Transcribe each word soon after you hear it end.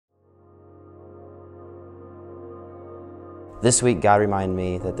This week, God reminded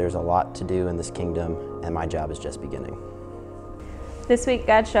me that there's a lot to do in this kingdom, and my job is just beginning. This week,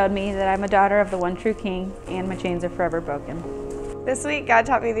 God showed me that I'm a daughter of the one true King, and my chains are forever broken. This week, God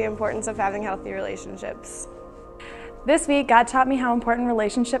taught me the importance of having healthy relationships. This week, God taught me how important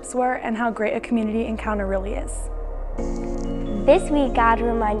relationships were and how great a community encounter really is. This week, God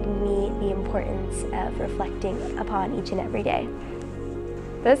reminded me the importance of reflecting upon each and every day.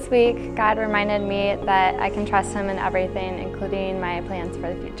 This week, God reminded me that I can trust Him in everything, including my plans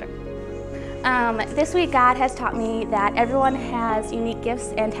for the future. This week, God has taught me that everyone has unique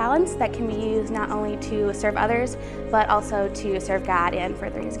gifts and talents that can be used not only to serve others, but also to serve God and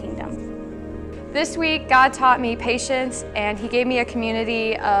further His kingdom. This week, God taught me patience, and He gave me a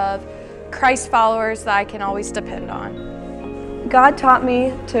community of Christ followers that I can always depend on. God taught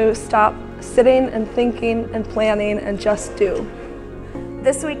me to stop sitting and thinking and planning and just do.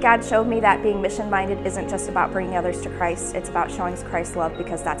 This week, God showed me that being mission-minded isn't just about bringing others to Christ, it's about showing Christ's love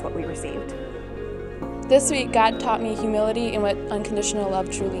because that's what we received. This week, God taught me humility and what unconditional love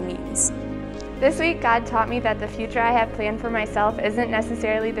truly means. This week, God taught me that the future I have planned for myself isn't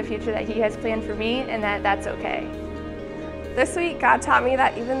necessarily the future that He has planned for me, and that that's okay. This week, God taught me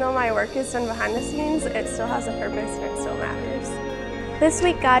that even though my work is done behind the scenes, it still has a purpose and it still matters. This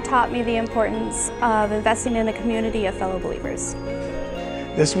week, God taught me the importance of investing in a community of fellow believers.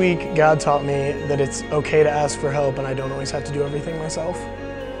 This week, God taught me that it's okay to ask for help and I don't always have to do everything myself.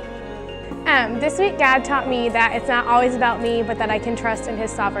 This week, God taught me that it's not always about me, but that I can trust in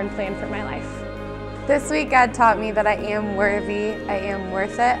His sovereign plan for my life. This week, God taught me that I am worthy, I am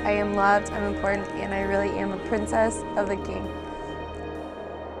worth it, I am loved, I'm important, and I really am a princess of the King.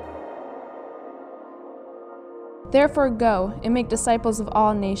 Therefore go and make disciples of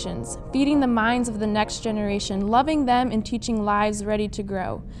all nations, feeding the minds of the next generation, loving them and teaching lives ready to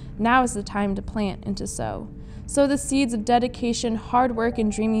grow. Now is the time to plant and to sow. Sow the seeds of dedication, hard work,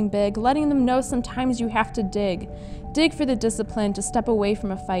 and dreaming big, letting them know sometimes you have to dig. Dig for the discipline to step away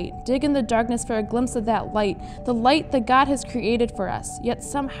from a fight. Dig in the darkness for a glimpse of that light, the light that God has created for us, yet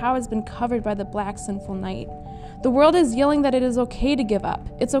somehow has been covered by the black sinful night. The world is yelling that it is okay to give up.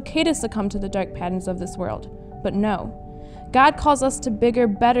 It's okay to succumb to the dark patterns of this world. But no. God calls us to bigger,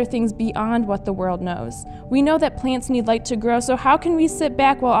 better things beyond what the world knows. We know that plants need light to grow, so how can we sit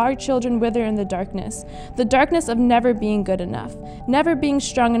back while our children wither in the darkness? The darkness of never being good enough, never being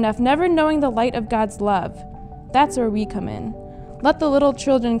strong enough, never knowing the light of God's love. That's where we come in. Let the little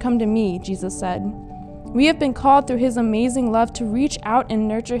children come to me, Jesus said. We have been called through His amazing love to reach out and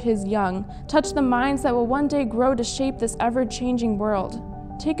nurture His young, touch the minds that will one day grow to shape this ever-changing world.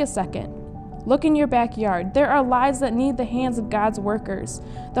 Take a second. Look in your backyard. There are lives that need the hands of God's workers.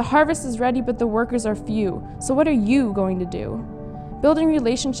 The harvest is ready, but the workers are few. So what are you going to do? Building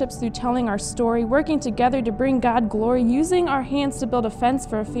relationships through telling our story, working together to bring God glory, using our hands to build a fence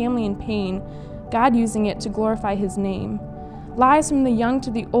for a family in pain, God using it to glorify His name. Lives from the young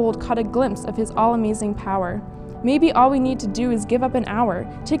to the old caught a glimpse of His all-amazing power. Maybe all we need to do is give up an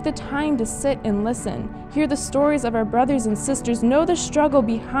hour, take the time to sit and listen, hear the stories of our brothers and sisters, know the struggle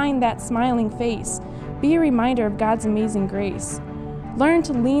behind that smiling face, be a reminder of God's amazing grace. Learn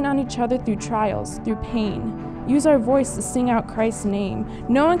to lean on each other through trials, through pain. Use our voice to sing out Christ's name.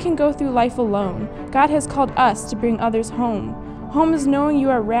 No one can go through life alone. God has called us to bring others home. Home is knowing you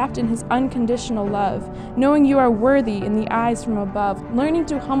are wrapped in His unconditional love, knowing you are worthy in the eyes from above, learning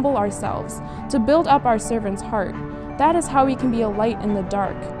to humble ourselves, to build up our servant's heart. That is how we can be a light in the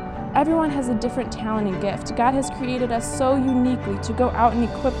dark. Everyone has a different talent and gift. God has created us so uniquely to go out and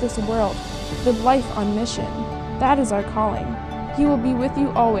equip this world, live life on mission. That is our calling. He will be with you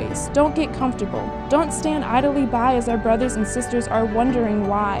always. Don't get comfortable. Don't stand idly by as our brothers and sisters are wondering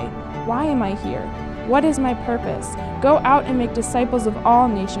why. Why am I here? What is my purpose? Go out and make disciples of all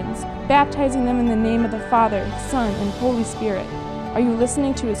nations, baptizing them in the name of the Father, Son, and Holy Spirit. Are you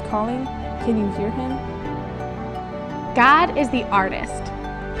listening to His calling? Can you hear Him? God is the artist.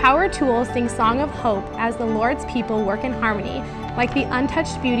 Power Tools sings Song of Hope as the Lord's people work in harmony, like the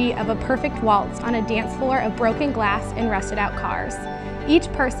untouched beauty of a perfect waltz on a dance floor of broken glass and rusted-out cars. Each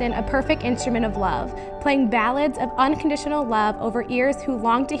person a perfect instrument of love, playing ballads of unconditional love over ears who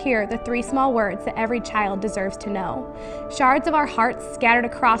long to hear the 3 small words that every child deserves to know. Shards of our hearts scattered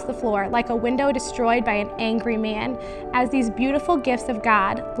across the floor like a window destroyed by an angry man, as these beautiful gifts of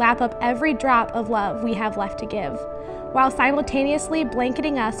God lap up every drop of love we have left to give, while simultaneously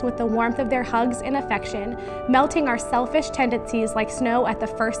blanketing us with the warmth of their hugs and affection, melting our selfish tendencies like snow at the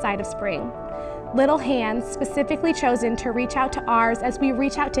first sight of spring. Little hands specifically chosen to reach out to ours as we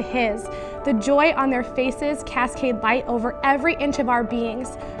reach out to His. The joy on their faces cascade light over every inch of our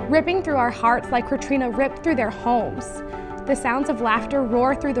beings, ripping through our hearts like Katrina ripped through their homes. The sounds of laughter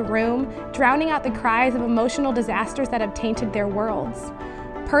roar through the room, drowning out the cries of emotional disasters that have tainted their worlds.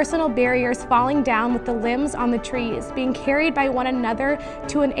 Personal barriers falling down with the limbs on the trees, being carried by one another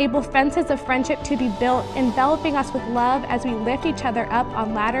to enable fences of friendship to be built, enveloping us with love as we lift each other up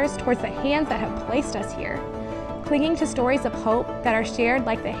on ladders towards the hands that have placed us here. Clinging to stories of hope that are shared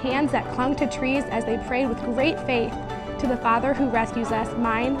like the hands that clung to trees as they prayed with great faith to the Father who rescues us,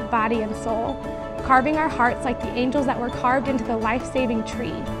 mind, body, and soul. Carving our hearts like the angels that were carved into the life-saving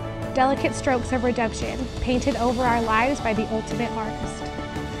tree. Delicate strokes of redemption, painted over our lives by the ultimate artist.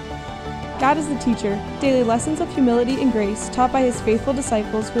 God is the teacher, daily lessons of humility and grace taught by his faithful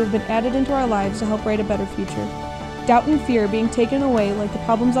disciples who have been added into our lives to help write a better future. Doubt and fear being taken away like the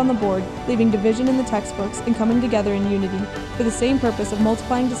problems on the board, leaving division in the textbooks and coming together in unity for the same purpose of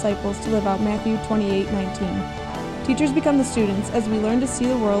multiplying disciples to live out Matthew 28:19. Teachers become the students as we learn to see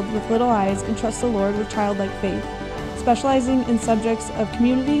the world with little eyes and trust the Lord with childlike faith, specializing in subjects of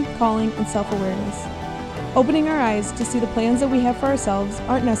community, calling, and self-awareness. Opening our eyes to see the plans that we have for ourselves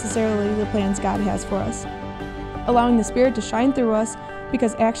aren't necessarily the plans God has for us. Allowing the Spirit to shine through us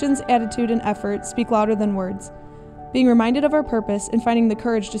because actions, attitude, and effort speak louder than words. Being reminded of our purpose and finding the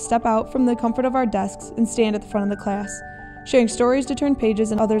courage to step out from the comfort of our desks and stand at the front of the class. Sharing stories to turn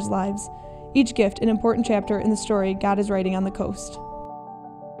pages in others' lives. Each gift an important chapter in the story God is writing on the coast.